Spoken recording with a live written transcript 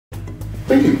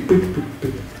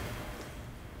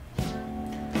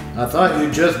I thought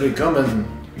you'd just be coming.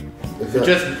 It'd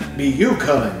just be you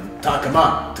coming.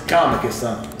 Takama,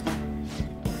 Takamaki-san.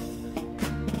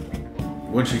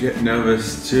 Wouldn't you get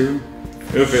nervous too?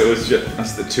 If it was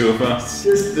just the two of us?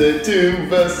 Just the two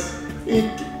of us.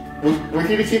 We're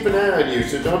here to keep an eye on you,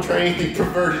 so don't try anything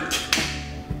perverted.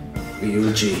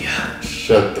 Ryuji.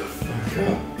 Shut the fuck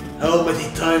up. How many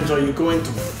times are you going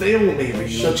to fail me, Ryuji?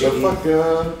 Shut the fuck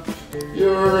up.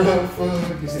 You're a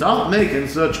fuck. Stop making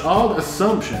such odd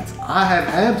assumptions. I have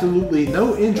absolutely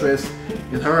no interest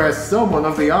in her as someone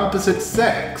of the opposite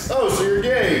sex. Oh, so you're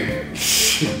gay.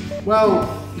 Well,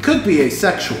 it could be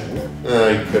asexual.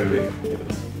 It could be.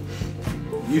 Yes.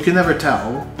 You can never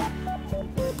tell.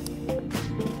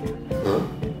 Huh?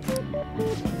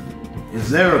 Is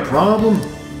there a problem?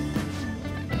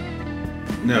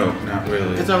 No, not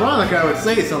really. It's ironic I would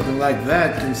say something like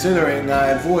that, considering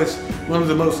I voice one of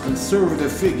the most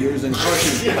conservative figures in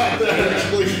cartoon. Yeah, that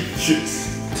actually.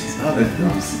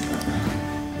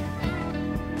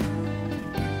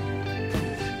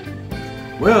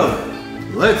 Well,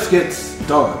 let's get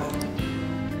started.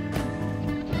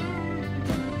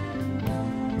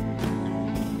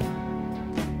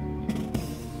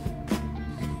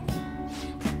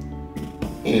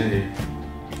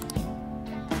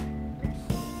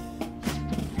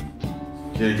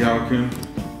 Kirikawa-kun?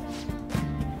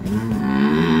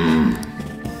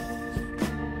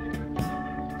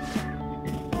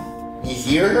 You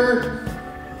hear her?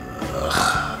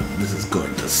 This is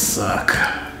going to suck.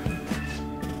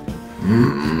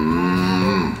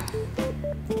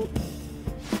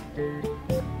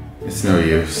 It's no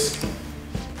use.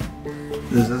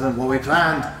 This isn't what we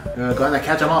planned. We're going to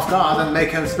catch him off guard and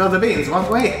make him spill the beans, won't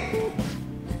we?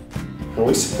 How are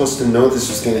we supposed to know this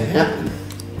was gonna happen?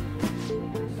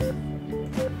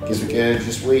 Guess we gotta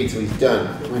just wait till he's done.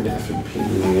 I'm going to have to pee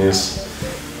in the ass.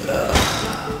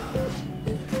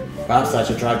 Perhaps I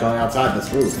should try going outside this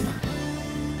room.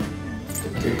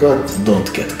 Good God.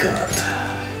 Don't get caught.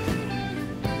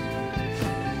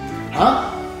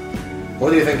 Huh? Who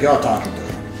do you think you're talking to?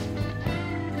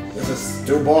 This is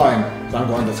too boring, so I'm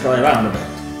going to scurry around a bit.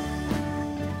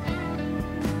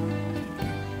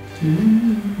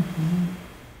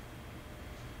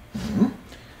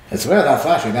 It's weird how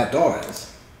flashy that door is.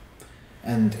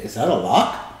 And is that a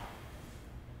lock?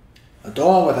 A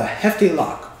door with a hefty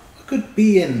lock. What could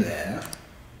be in there?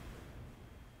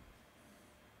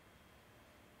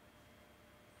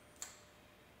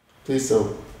 Please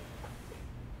don't.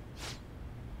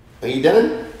 Are you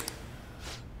done?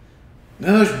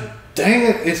 No, dang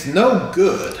it, it's no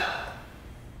good.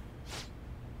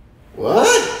 What?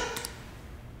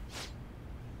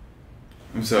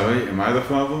 I'm sorry, am I the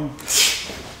problem?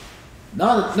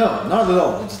 No, not at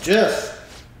all. It's just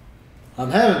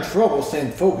I'm having trouble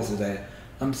staying focused today.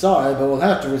 I'm sorry, but we'll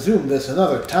have to resume this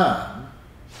another time.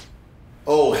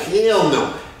 Oh hell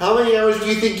no! How many hours do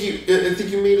you think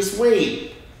you made us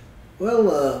wait?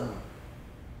 Well,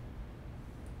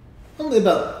 only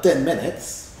about 10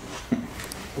 minutes.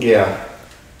 Yeah.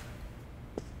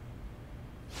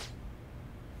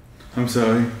 I'm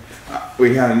sorry.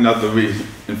 We had another reason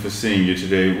for seeing you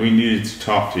today. We needed to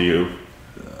talk to you.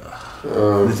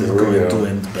 This is going to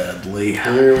end badly.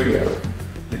 Here we go.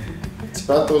 It's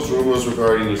about those rumors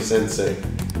regarding your sensei.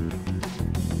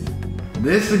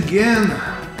 This again?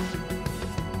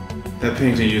 That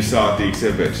painting you saw at the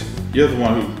exhibit. You're the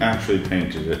one who actually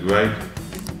painted it, right?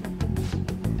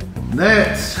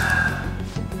 That's...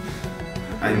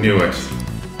 I knew it.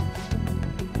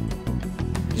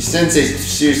 Your sensei's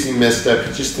seriously messed up.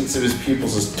 He just thinks of his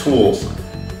pupils as tools.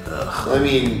 I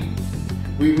mean,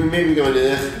 we may be going to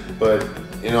this, but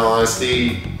in all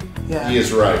honesty, he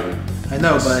is right. I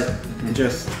know, but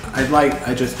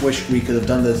I just wish we could have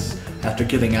done this after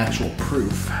getting actual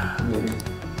proof.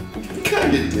 He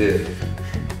kinda did.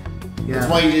 Yeah. That's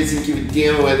why he doesn't give a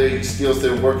damn whether he steals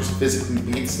their work or physically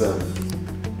beats them.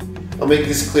 I'll make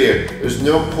this clear. There's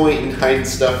no point in hiding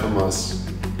stuff from us.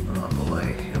 Oh boy,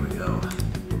 here we go.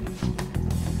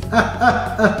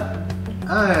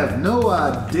 I have no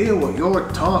idea what you're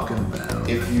talking about.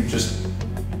 If you just...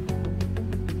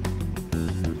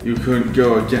 You couldn't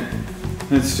go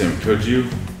against him, could you?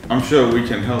 I'm sure we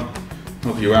can help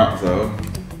you out, though.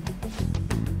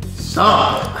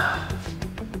 Stop it!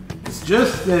 It's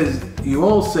just as you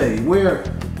all say, we're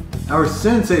our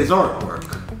sensei's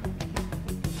artwork.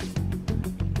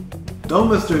 Don't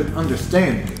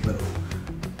misunderstand me, but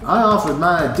I offered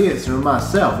my ideas for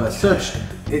myself. As such,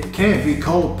 it can't be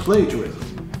called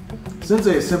plagiarism.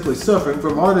 Sensei is simply suffering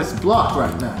from artist block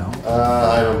right now.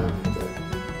 I don't...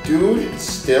 Dude,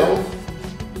 still?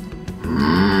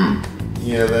 You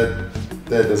Yeah,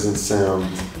 that doesn't sound.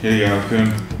 Here you go,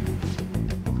 Kun.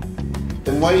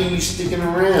 Then why are you sticking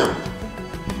around?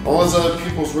 All those other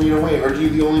pupils ran away. Are you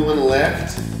the only one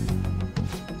left?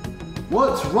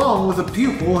 What's wrong with a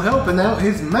pupil helping out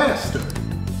his master?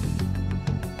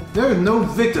 There are no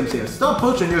victims here. Stop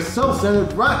pushing your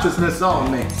self-centered righteousness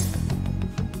on me.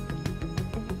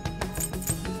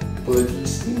 But you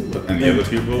still. And the other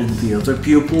people? And the other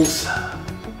pupils?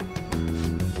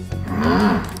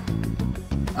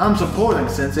 I'm supporting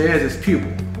Sensei as his pupil.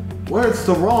 Where's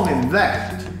the wrong in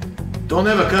that? Don't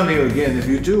ever come here again. If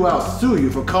you do, I'll sue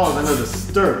you for causing a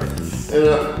disturbance.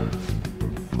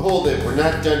 Hold it, we're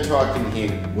not done talking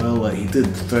here. Well, he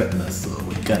did threaten us, so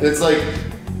we got. It's like,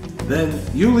 Then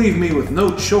you leave me with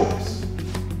no choice.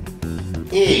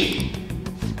 hey,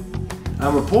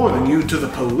 I'm reporting you to the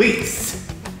police.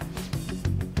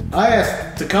 I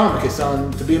asked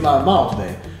Takamaki-san to be my mom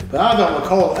today, but I don't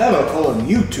recall ever calling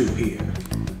you two here.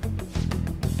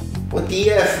 what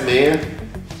the F, man?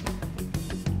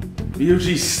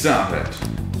 Ryuji, stop it.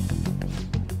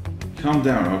 Calm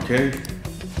down, okay?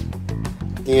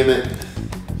 Damn it.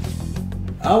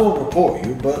 I won't report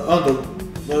you, but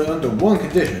under one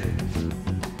condition.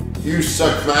 You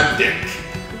suck my dick.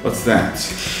 What's that?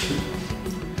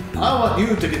 I want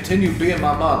you to continue being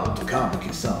my model,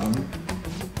 Takamaki-san.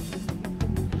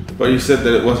 But you said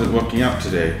that it wasn't working out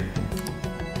today.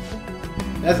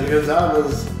 That's because I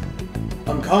was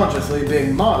unconsciously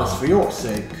being modest for your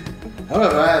sake.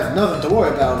 However, I have nothing to worry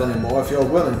about anymore if you're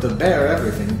willing to bear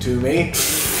everything to me.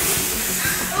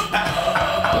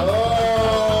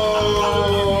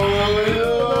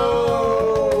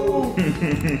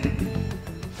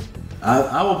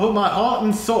 I will put my heart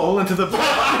and soul into the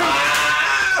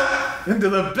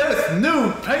best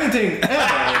new painting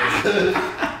ever.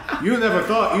 You never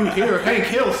thought you'd hear Hank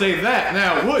Hill say that,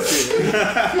 now would you?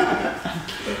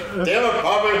 Damn it,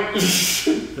 Papa.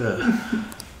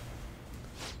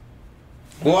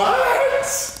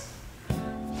 What?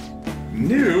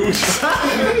 News?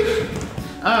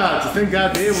 To think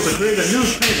I'd be able to create a new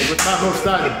painting with my most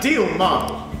ideal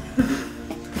model.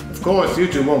 Of course, you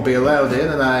two won't be allowed in,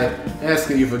 and I ask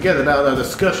that you forget about our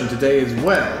discussion today as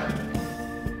well.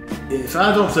 If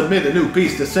I don't submit a new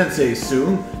piece to Sensei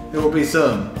soon, there will be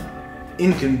some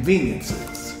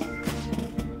inconveniences.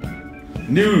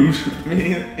 News?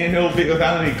 Meaning it'll be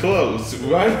without any clothes,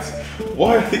 right?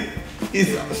 Why is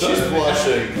She's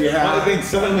blushing. Why are things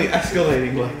suddenly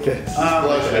escalating like this?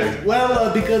 Blushing.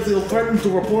 Because he'll threaten to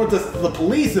report us to the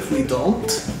police if we don't.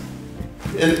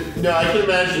 And, no, I can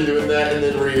imagine doing that, and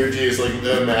then Ryuji is like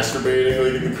masturbating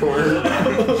like in the corner.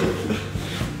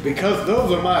 Because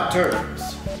those are my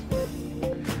terms.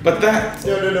 But that...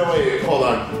 No, wait, hold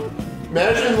on.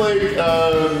 Imagine like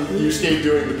Yusuke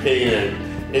doing the painting,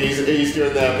 and he's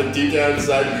doing that, but deep down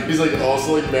inside, he's like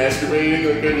also like masturbating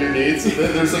like underneath. And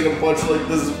then there's like a bunch of like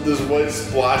this white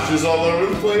splashes all over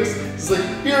the place. It's like,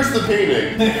 here's the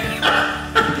painting.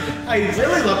 I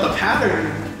really love the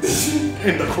pattern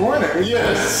in the corner.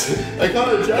 Yes, I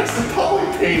got a Jackson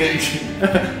Pollock painting.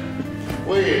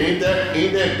 Wait, ain't that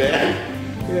bad?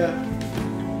 Yeah.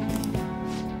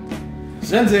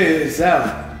 Sensei is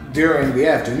out during the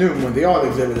afternoon when the art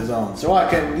exhibit is on, so I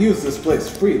can use this place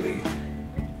freely.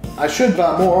 I should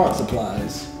buy more art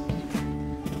supplies.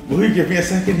 Will you give me a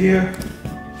second here?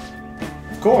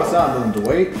 Of course, I'm willing to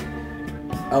wait.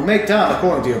 I'll make time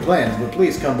according to your plans, but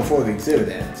please come before the exhibit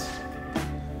ends.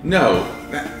 No,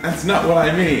 that's not what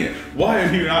I mean. Why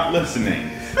are you not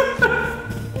listening?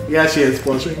 Yeah, she is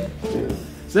blushing.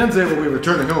 Sensei will be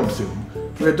returning home soon.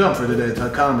 We're done for today,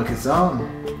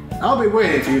 Takamaki-san. I'll be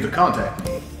waiting for you to contact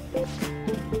me.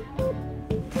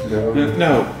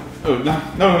 No,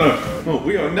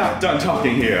 we are not done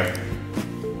talking here.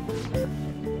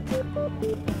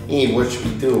 Hey, what should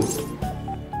we do?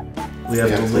 We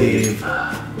have to leave.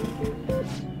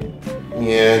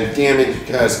 Yeah, damn it, you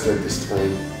guys good this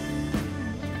time.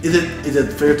 Is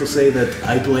it fair to say that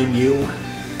I blame you?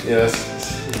 Yes.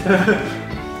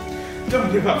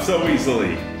 Don't give up so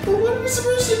easily. But what are we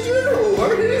supposed to do?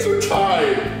 Our hands are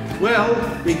tied. Well,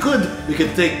 we could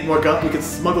take Morgana, we could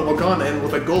smuggle Morgana in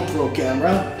with a GoPro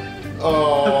camera.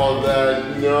 Oh,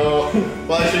 no.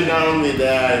 Well, actually, not only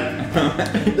that.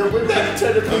 No, wouldn't that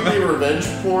technically be revenge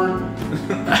porn?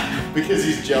 Because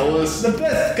he's jealous. The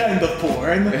best kind of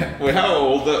porn. Wait, how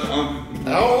old?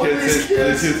 How old are these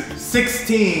kids?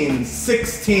 16.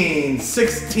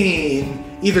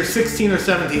 Either 16 or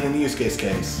 17 in the Yusuke's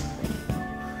case.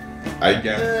 I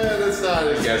guess. That's not.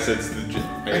 I guess it's the.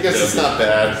 I guess it's not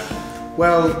bad.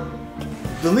 Well,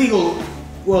 the legal.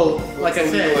 Well, like I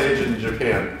Legal said, age in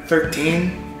Japan.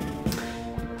 13.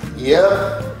 Yep.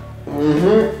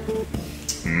 Mm-hmm.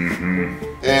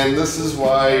 And this is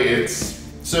why it's...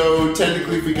 So,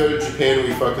 technically, if we go to Japan and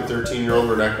we fuck a 13-year-old,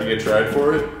 we're not gonna get tried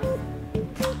for it?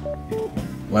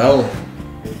 Well,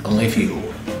 only if you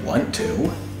want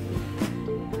to.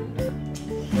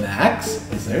 Max,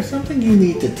 is there something you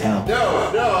need to tell me?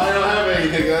 No, I don't have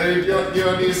anything. You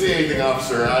don't need to say anything,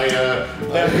 officer.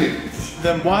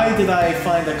 Then why did I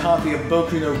find a copy of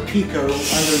Boku no Pico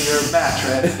under your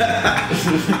mattress?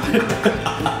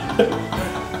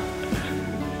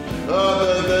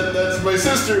 That's my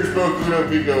sister's Boku no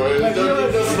Pico. It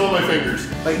doesn't hold my fingers.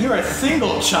 Like you're a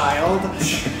single child.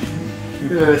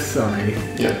 Sorry.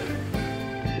 Yeah.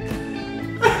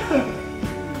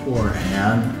 Poor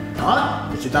Anne. Huh?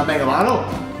 Did she not make a model?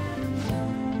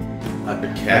 A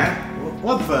cat?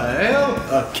 What the hell?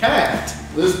 A cat?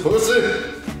 This pussy?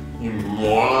 You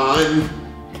moron.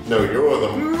 No, you're the...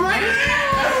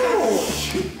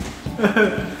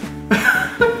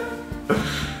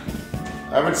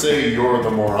 I would say you're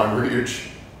the moron, Ryuch.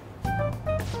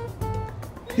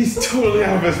 He's totally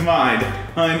out of his mind.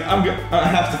 I'm gonna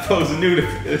have to pose a nude if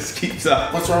this keeps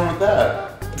up. What's wrong with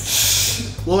that?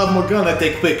 Well, then we're gonna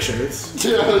take pictures.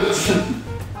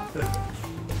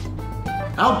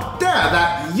 How dare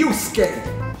that Yusuke!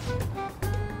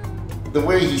 The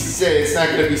way he said it's not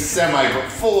gonna be semi, but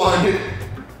full on.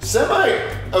 Semi?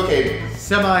 Okay.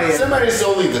 Semi is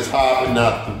only the top and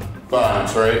not the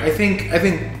bottoms, right? I think I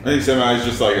think semi is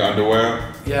just like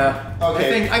underwear. yeah.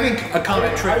 Okay. I think a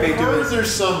comic trick they do is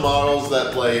there's some models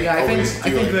that like yeah, I think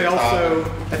they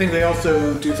they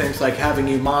also do things like having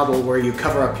you model where you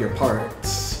cover up your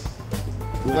parts.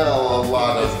 Well, a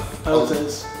lot of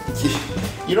Poses.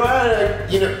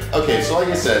 Okay, so like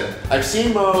I said, I've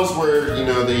seen models where,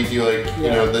 they do like,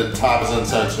 the top is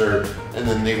uncensored and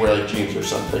then they wear like jeans or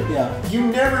something. Yeah. You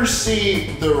never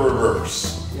see the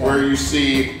reverse, where you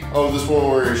see, oh, this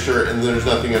woman wearing a shirt and there's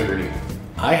nothing underneath.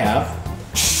 I have.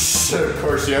 Of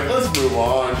course you have. Let's move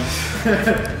on.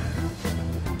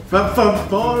 Lady,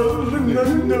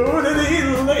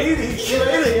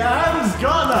 I'm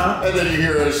gonna. And then you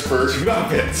hear a spurt.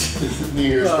 Drop it. You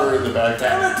hear a spurt in the back.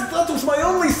 Damn it, that was my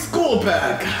only school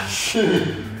bag.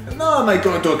 And now am I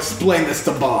going to explain this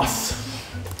to boss?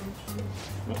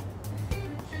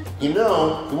 You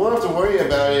won't have to worry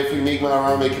about it if we make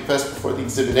Madarame confess before the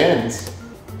exhibit ends.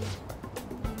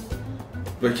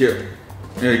 But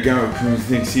Garakun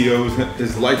thinks he owes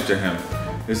his life to him.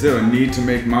 Is there a need to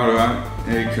make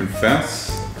Madarame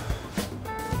confess?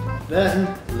 Then,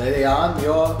 Lady Anne,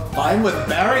 you're fine with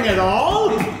bearing it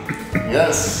all?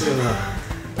 Yes.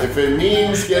 If it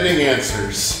means getting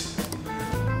answers.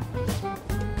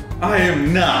 I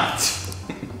am not.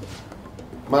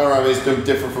 Madarame is no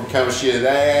different from Kamoshida.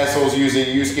 That asshole's using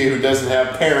Yusuke who doesn't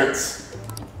have parents.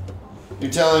 You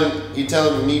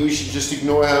telling me we should just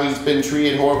ignore how he's been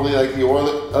treated horribly like the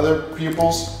other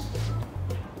pupils?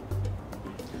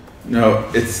 No,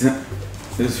 it's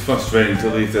frustrating to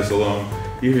leave this alone,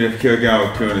 even if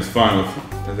Kiragawa-kun is fine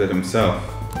with it himself.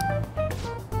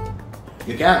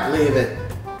 You can't leave it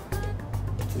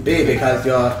to be because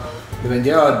you've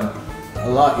endured a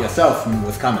lot yourself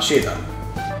with Kamoshida.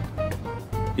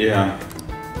 Yeah.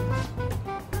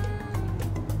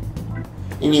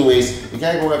 Anyways, we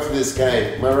gotta go after this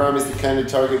guy. Madarame is the kind of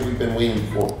target we've been waiting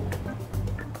for.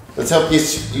 Let's help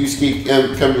Yusuke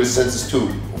come to his senses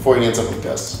too, before he ends up with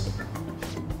Gus.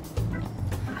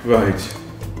 Right.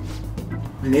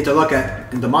 We need to look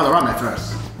into Madarame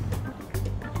first.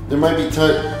 There might be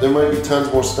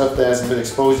tons more stuff that hasn't been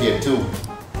exposed yet too.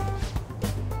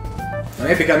 It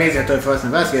may become easier to first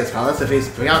investigate his palace if he's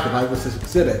preoccupied with his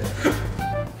exhibit.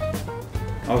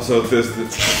 Also, there's the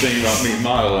thing about me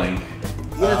modeling.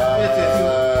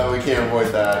 Yes. We can't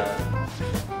avoid that.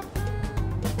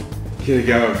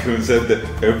 Kiragawa-kun said that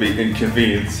it would be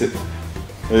inconvenient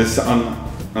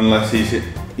unless he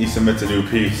submits a new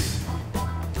piece.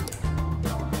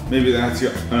 Maybe that's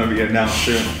gonna be announced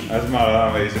soon as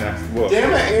Madarame's next book.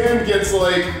 Damn it, Anne gets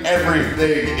like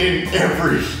everything in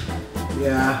every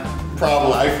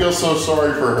problem. I feel so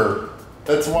sorry for her.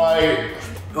 That's why.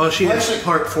 Well, she is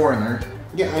part foreigner.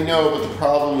 Yeah, I know, but the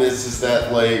problem is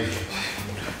that like,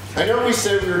 I know we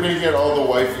said we were gonna get all the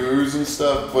waifus and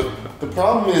stuff, but the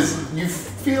problem is you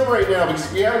feel right now, because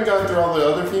we haven't gone through all the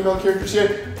other female characters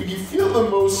yet, but you feel the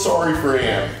most sorry for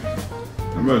Anne.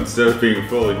 But instead of being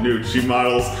fully nude, she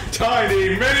models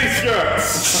tiny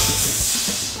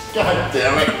miniskirts! God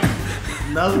damn it.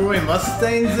 Nazaroi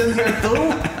Mustangs in there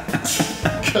too?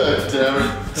 God damn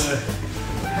it.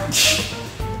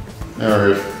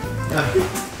 Alright.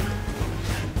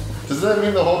 Does that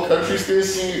mean the whole country's gonna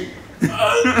see?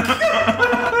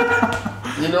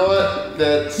 You know what?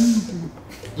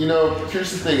 You know,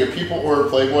 here's the thing: if people order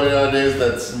Playboy nowadays,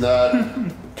 that's not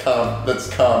that's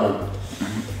common.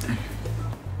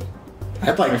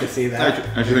 I'd like to see that.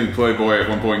 I actually think Playboy at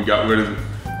one point got rid of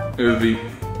the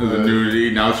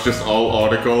nudity. Now it's just all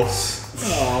articles.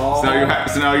 Aww.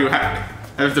 So now you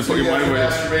have to put your money where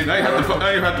now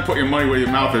you have to put your money where your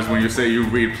mouth is when you say you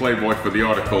read Playboy for the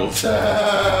articles.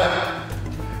 I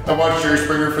watched Jerry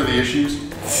Springer for the issues.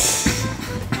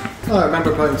 Oh, I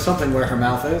remember putting something where her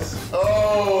mouth is.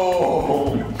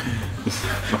 Oh.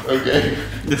 Okay.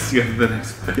 Just get the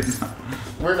next page.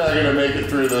 We're not gonna make it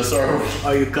through this, are we?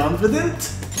 Are you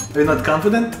confident? Are you not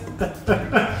confident?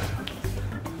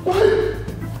 What?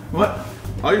 What?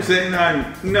 Are you saying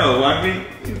that no, I mean,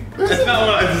 that's not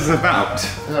what this is about.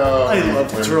 Oh, I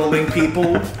love trolling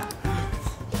people.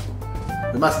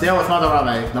 We must deal with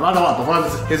Madarame, no matter what, before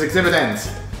his exhibit ends.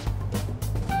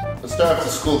 Let's start after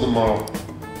school tomorrow.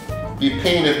 Be a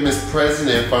pain if Miss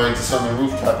President finds us on the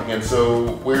rooftop again,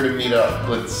 so where to meet up?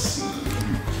 Let's see.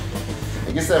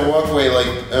 I guess that walkway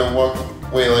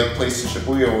place in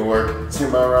Shibuya would work. It's near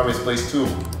Madarame's place too.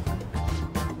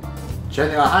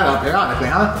 Checking our hideout periodically,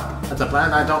 huh? That's a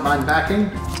plan I don't mind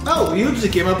backing. Oh, you just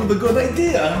came up with a good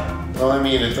idea. Well, I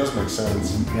mean, it does make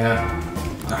sense. Yeah.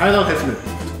 Our hideout has moved.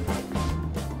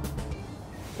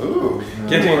 Ooh,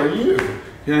 Can who are you?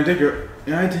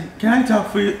 Can I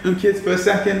talk for you kids for a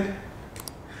second?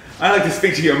 I'd like to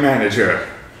speak to your manager.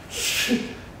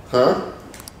 Huh?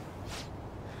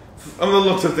 On the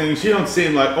looks of things, you don't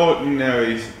seem like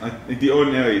the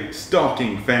ordinary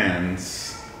stalking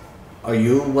fans. Are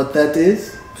you what that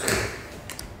is?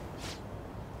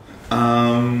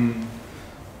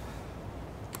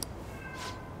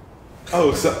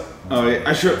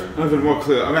 I should have been more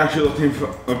clear. I'm actually looking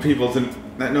for people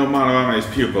that know Madarame's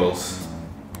pupils.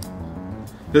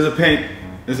 There's a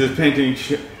painting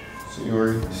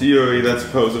Sayuri that's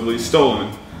supposedly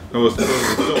stolen. It was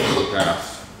supposedly stolen in the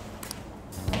past.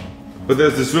 But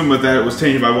there's this rumor that it was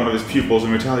tainted by one of his pupils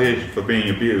in retaliation for being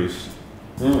abused.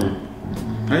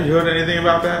 Have you heard anything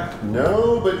about that?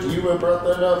 No, but you brought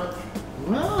that up.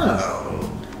 Wow.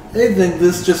 I think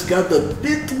this just got a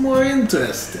bit more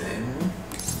interesting.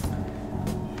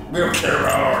 We don't care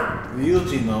about art.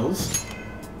 Ryuji knows.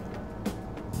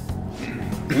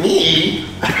 Me?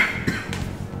 I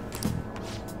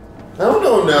don't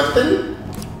know nothing.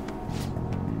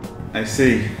 I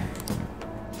see.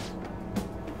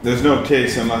 There's no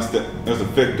case unless there's a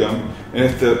victim, and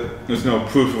if there's no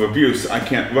proof of abuse, I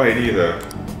can't write either.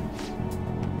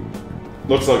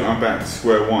 Looks like I'm back to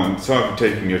square one. Sorry for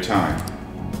taking your time.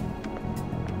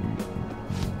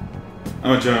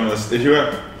 I'm a journalist. If you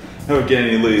ever get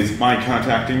any leads, mind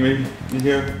contacting me? You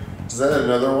hear? Is that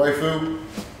another waifu?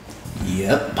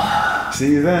 Yep.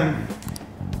 See you then.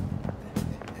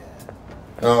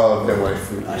 Oh, the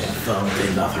waifu. I have found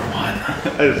another one.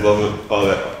 I just love it. All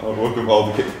that. I work with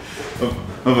all the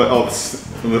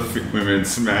women in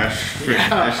Smash. I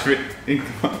guess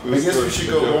we should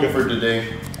go home for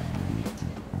today.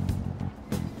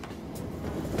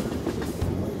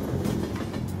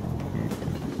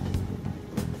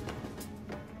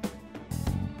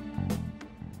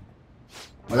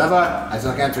 Whatever, I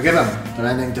still can't forgive him.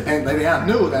 Demanding to paint Lady Aunt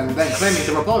nude and then claiming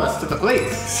to report us to the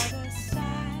police.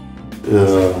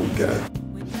 Oh, God.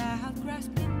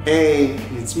 Hey,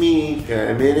 it's me. Got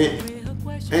a minute?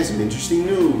 I have some interesting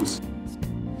news.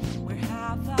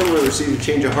 Someone received a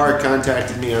change of heart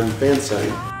contacted me on the fan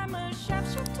site.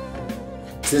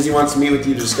 Says he wants to meet with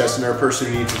you to discuss another person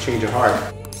who needs a change of heart.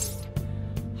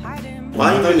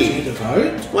 Why me? Change of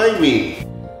heart? Why me?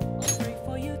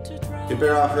 You're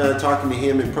better off talking to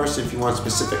him in person if you want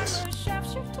specifics.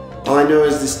 All I know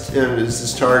is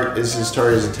his target is a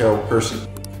terrible person.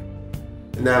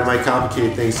 And that might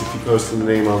complicate things if you post the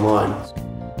name online.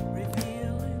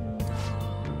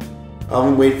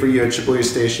 I'll wait for you at Shibuya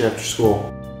Station after school.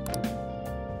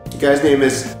 The guy's name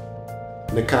is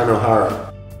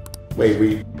Nakanohara.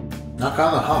 Wait,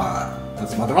 Nakanohara.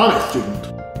 That's Madarame's student.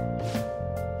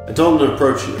 I told him to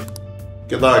approach you.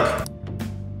 Good luck.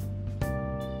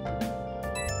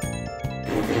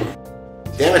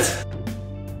 Damn it!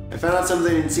 I found out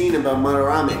something insane about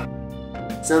Madarame.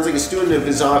 Sounds like a student of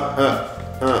his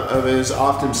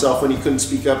offed himself when he couldn't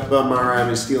speak up about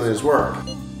Madarame stealing his work.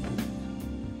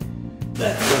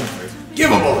 That's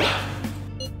unforgivable!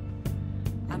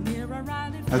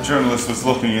 That journalist was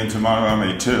looking into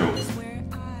Madarame too.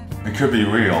 It could be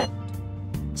real.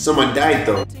 Someone died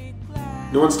though.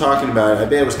 No one's talking about it. I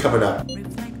bet it was covered up.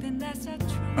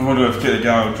 I wonder if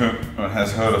Kitagawa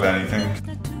has heard of anything.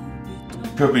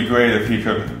 Could be great if he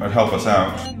could help us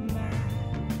out.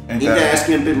 Ain't that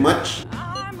asking a bit much?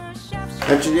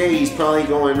 After today, he's probably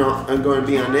going to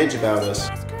be on edge about us.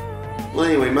 Well,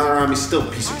 anyway, Madarami's still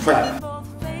a piece of crap.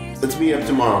 Let's meet up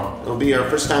tomorrow. It'll be our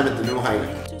first time at the new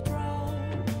hideout.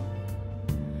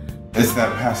 It's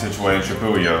that passageway in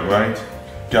Shibuya, right?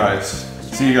 Guys,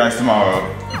 see you guys tomorrow.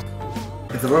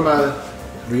 If the rumor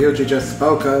Ryuji just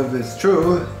spoke of is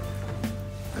true,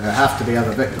 there have to be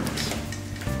other victims.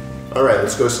 Alright,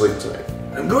 let's go sleep tonight.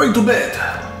 I'm going to bed.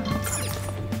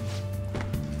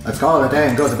 Let's call it a day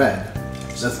and go to bed.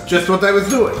 That's just what I was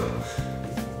doing.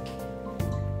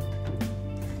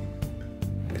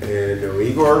 And no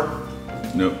Igor?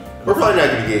 Nope. We're probably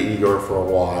not going to get Igor for a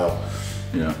while.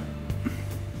 Yeah.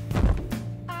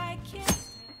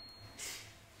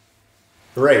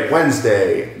 Alright,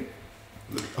 Wednesday.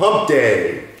 Hump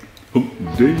day.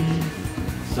 Hump day.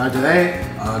 Start today,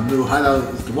 our new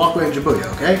hideout is the walkway in Shibuya,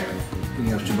 okay?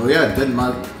 Speaking of Shibuya, didn't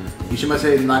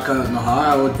Ishimase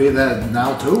Nohara would be there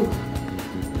now too?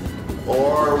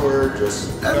 Or we're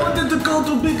just... I wanted to go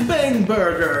to Big Bang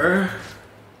Burger.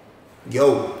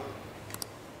 Yo.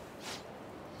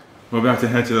 We're about to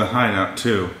head to the hideout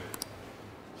too.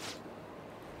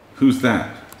 Who's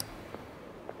that?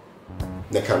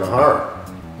 Nakanohara.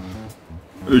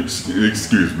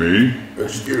 Excuse me?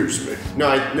 Excuse me. No,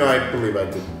 I believe I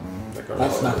did.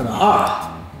 That's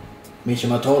Nakanohara.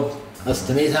 Mishima told us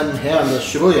to meet him here in the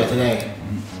Shibuya today.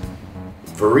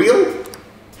 For real?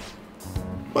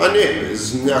 My name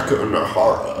is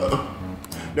Nakanohara.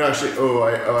 No, actually,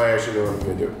 I actually know what I'm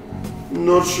gonna do.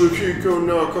 Natsuhiko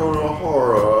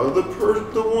Nakanohara,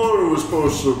 the one who was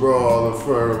posted about the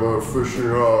fan about fishing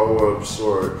our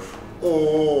website.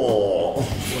 Oh.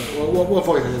 What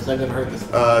voice is this? I've never heard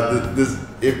this.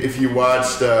 If you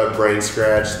watched Brain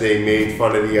Scratch, they made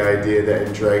fun of the idea that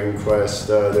in Dragon Quest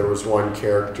there was one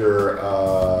character,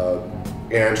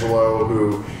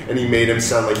 Angelo, and he made him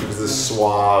sound like he was this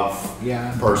suave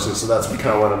person. So that's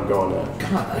kind of what I'm going at.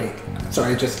 God, I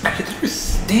can never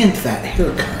stand that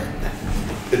haircut.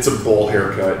 It's a bull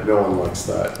haircut. No one likes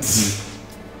that.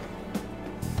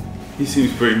 He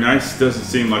seems pretty nice. Doesn't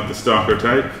seem like the stalker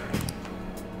type.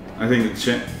 I think the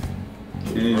change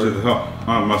of the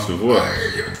heart must have worked. Why are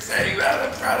you saying that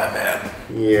in front of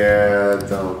him? Yeah,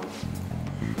 don't.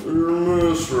 The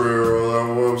administrator of that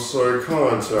website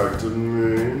contacted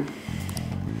me.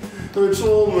 They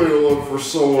told me to look for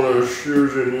someone in a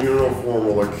shoes and uniform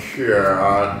with a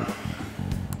cat.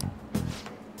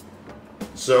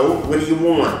 So, what do you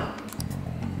want?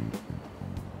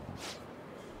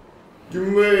 You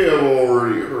may have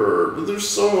already heard, but there's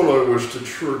someone I wish to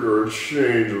trigger a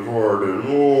change of heart in.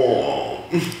 Oh.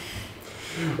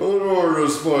 An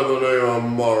artist by the name of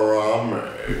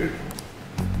Marame.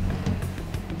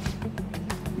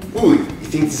 Ooh, you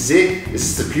think this is it?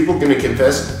 Is the people gonna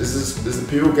confess? Is the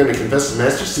people gonna confess the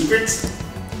master secrets?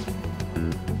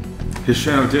 His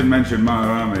shadow did mention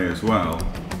Madarame as well.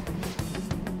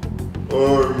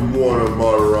 I'm one of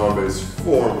Madarame's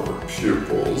former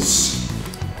pupils.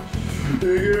 He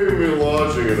gave me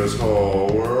lodging in his hall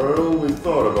where I only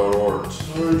thought about art.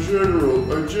 I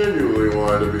genuinely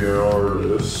wanted to be an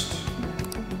artist.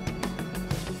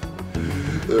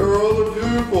 There are other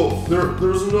people.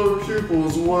 There's another pupil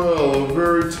as well, a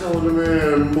very talented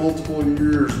man, multiple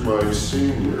years my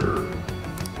senior.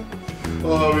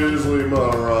 Obviously,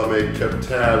 Madarame kept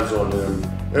tabs on him.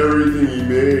 Everything he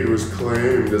made was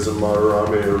claimed as a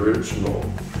Madarame original.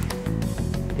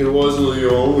 He wasn't the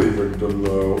only victim,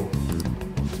 though.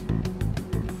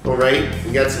 Alright,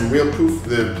 we got some real proof of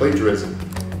the plagiarism.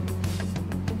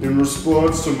 In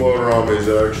response to Madarame's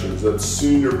actions, that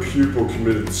senior pupil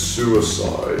committed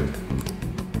suicide.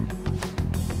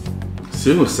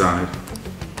 Suicide?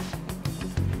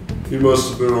 He must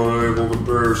have been unable to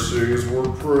bear seeing his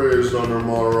work praised under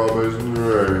Madarame's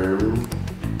name.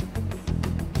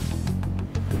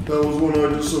 That was when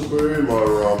I disobeyed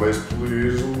Madarame's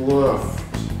pleas and left.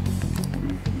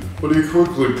 But he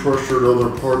quickly pressured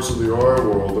other parts of the art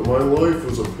world, and my life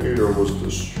as a painter was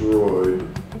destroyed.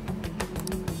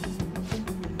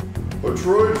 I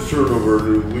tried to turn over a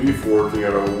new leaf working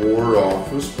at a ward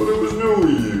office, but it was no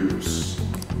use.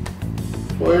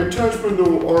 My attachment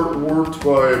to art worked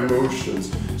by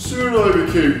emotions. Soon I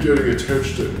became getting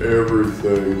attached to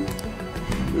everything.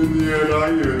 In the end,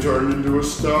 I even turned into a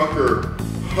stalker.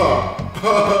 Ha!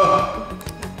 Ha!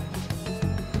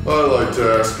 I'd like to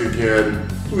ask again.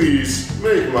 Please,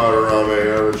 make Madarame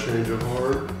have a change of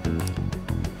heart.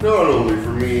 Not only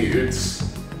for me, it's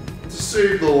to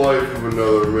save the life of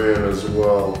another man as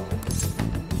well.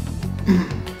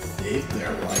 Save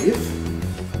their life?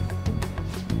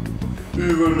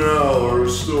 Even now, there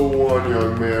is still one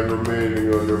young man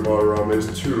remaining under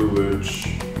Madarame's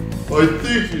tutelage. I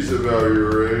think he's about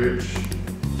your age.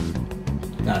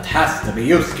 That has to be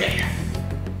Yusuke.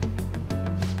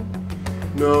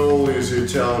 Not only is he a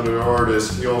talented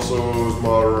artist, he also owes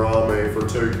Madarame for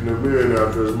taking him in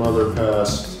after his mother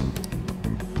passed.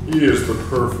 He is the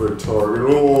perfect target.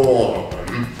 Oh.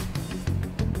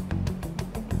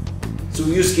 So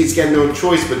Yusuke's got no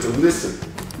choice but to listen.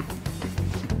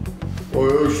 I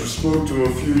actually spoke to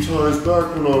him a few times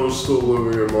back when I was still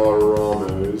living in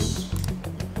Madarame's.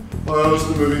 I asked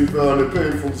him if he found it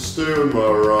painful to stay with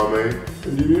Madarame,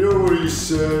 and do you know what he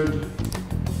said?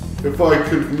 If I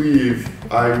could leave,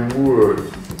 I would.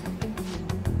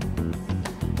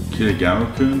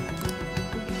 Kitagawa-kun?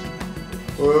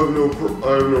 I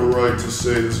have no right to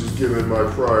say this was given my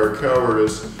prior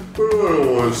cowardice, but I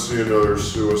don't want to see another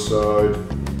suicide.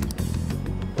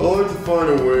 I'd like to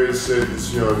find a way to save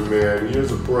this young man. He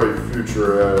has a bright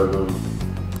future ahead of him.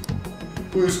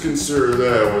 Please consider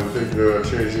that when thinking about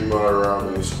changing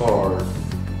Madarame's heart.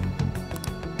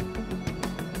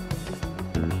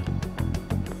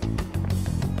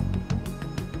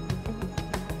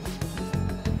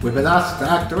 We've been asked to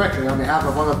act directly on behalf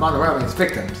of one of Madarame's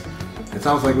victims. It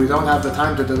sounds like we don't have the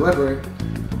time to deliberate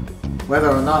whether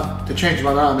or not to change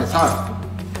Madarame's heart.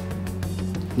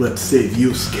 Let's save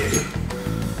Yusuke.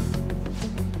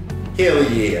 Hell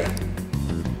yeah.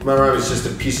 Madarame's just a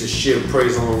piece of shit who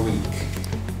preys on the weak.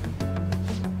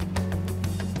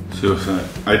 Suicide.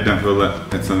 I'd never let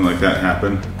something like that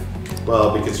happen.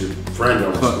 Well, because your friend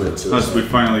almost committed Plus, we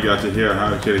suicide. finally got to hear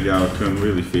how Kitagawa-kun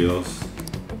really feels.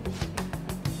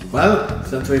 Well,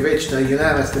 since we've reached a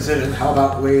unanimous decision, how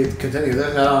about we continue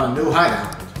this at our new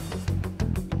hideout?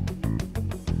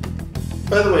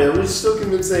 By the way, are we still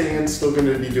convinced that Ian's still going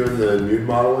to be doing the nude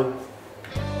modeling?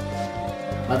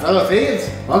 My fellow thieves,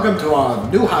 welcome to our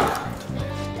new hideout.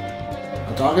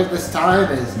 Our target this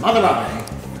time is Madarame.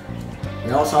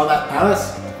 We all saw that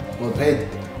palace. We'll pay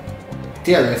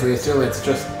dearly if we assume it's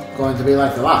just going to be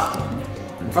like the last one.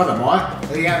 And furthermore,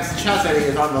 Leanne's chastity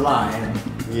is on the line.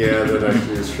 Yeah, that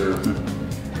actually is true.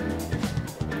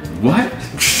 What?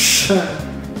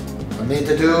 We need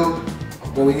to do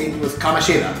what we need with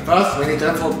Kamoshida. First, we need to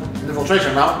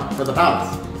infiltration route for the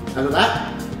palace. After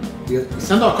that, we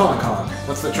send our calling card.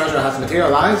 Once the treasure has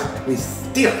materialized, we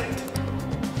steal it.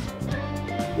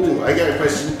 Ooh, I got a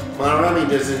question. Madarame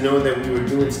doesn't know that we were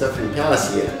doing stuff in the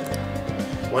palace yet.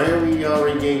 Why are we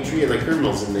already getting treated like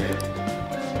criminals in there?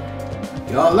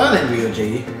 You're learning,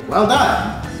 Ryuji. Well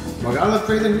done. Regardless,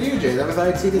 praising Ryuji, that was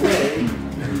I see today.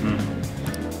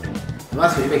 It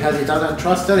must be because he doesn't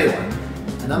trust anyone.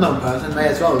 An unknown person may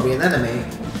as well be an enemy.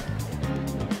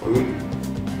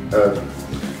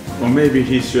 Or maybe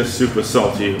he's just super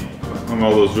salty from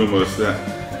all those rumors that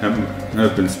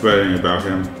have been spreading about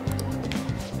him.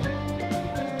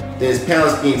 Then his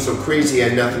palace being so crazy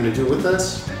had nothing to do with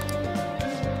us?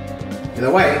 Either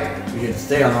way, we should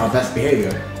stay on our best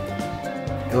behavior.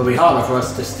 It will be harder for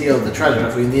us to steal the treasure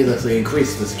if we needlessly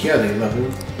increase the security level.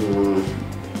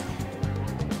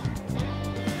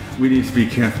 We need to be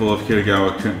careful of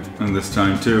Kitagawa-kun this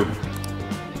time too.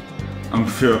 I'm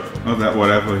sure that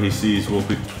whatever he sees will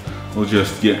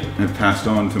just get passed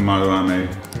on to Madarame.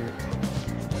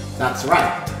 That's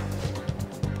right.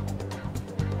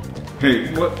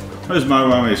 Hey, what is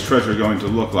Madarame's treasure going to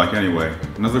look like anyway?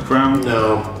 Another crown?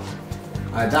 No.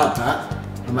 I doubt that.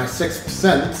 But my sixth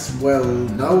sense will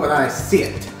know when I see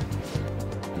it.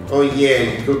 Oh yeah,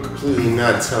 you go completely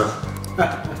nuts, huh?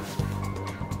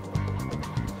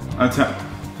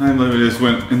 Time limit is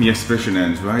when the exhibition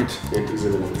ends, right?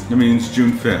 That means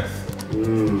June 5th.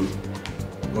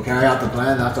 We'll carry out the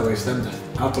plan after we send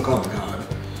out the calling card.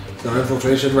 The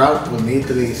infiltration route will need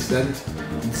to be sent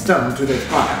in stone 2 days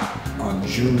prior, on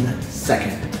June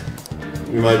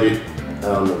 2nd. We might be. I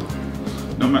don't know.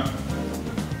 No matter.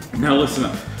 Now listen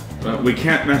up. We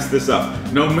can't mess this up.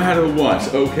 No matter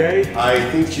what, okay? I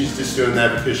think she's just doing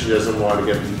that because she doesn't want to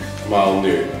get the model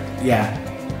nude. Yeah.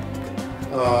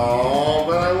 Oh,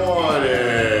 but I want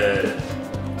it.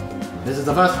 This is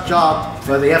the first job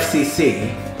for the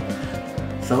FCC.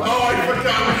 So, Oh, I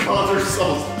forgot we called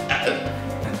ourselves that.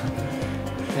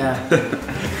 yeah.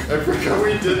 I forgot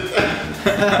we did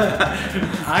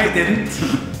that. I didn't.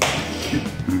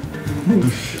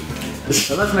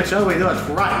 So let's make sure we do it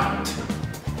right.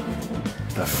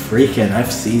 The freaking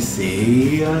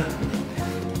FCC.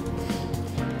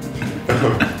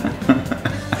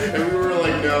 And we were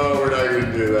like, no, we're not going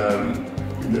to do that.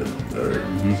 We did. Alright.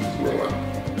 Roll on.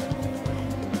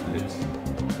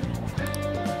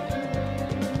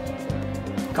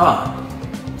 Come on.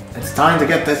 It's time to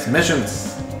get this mission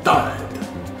started.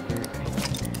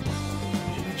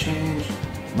 Change.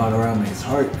 Madarame's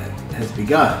heart has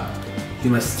begun. You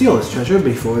must steal his treasure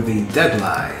before the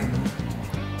deadline.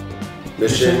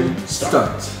 Mission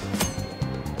start. starts.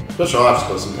 Special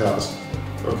obstacles in Palace.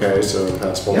 Okay, so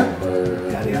pass ball. Yep.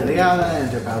 Yada yada yada,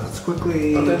 enter palace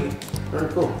quickly. Okay.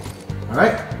 Alright, cool.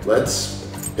 Alright, Let's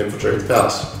infiltrate the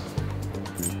palace.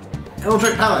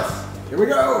 infiltrate palace. Here we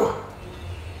go.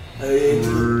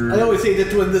 I always hate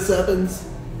it when this happens.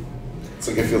 It's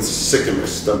like I feel sick in my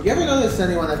stomach. You ever notice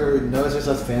anyone ever notices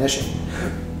us vanishing?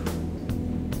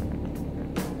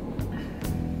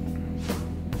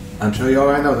 I'm sure you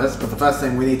already know this, but the first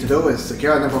thing we need to do is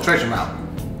secure an infiltration route.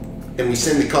 And we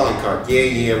send the calling card.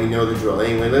 Yeah, we know the drill.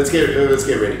 Anyway, let's get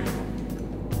ready.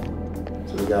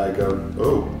 So the guy go,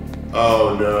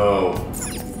 oh no.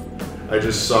 I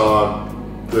just saw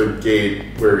the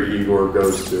gate where Igor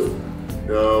goes to.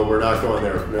 No, we're not going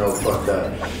there. No, fuck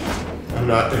that.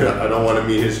 I don't want to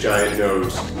meet his giant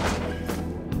nose.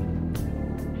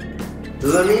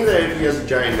 Does that mean that if he has a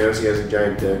giant nose, he has a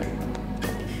giant dick?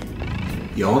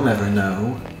 You'll never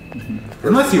know.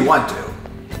 Unless you want to.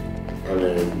 I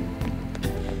mean,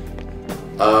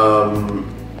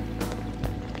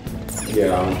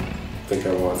 yeah, I don't think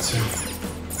I want to.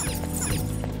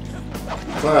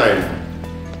 Fine.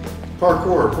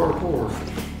 Parkour.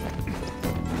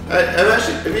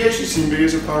 Have you actually seen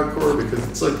videos of parkour? Because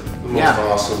it's like the most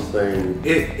awesome thing.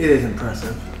 It is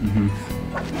impressive.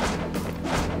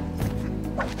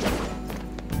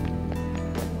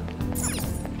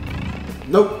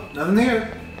 Nope, nothing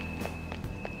here.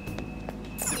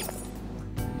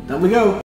 Down we go.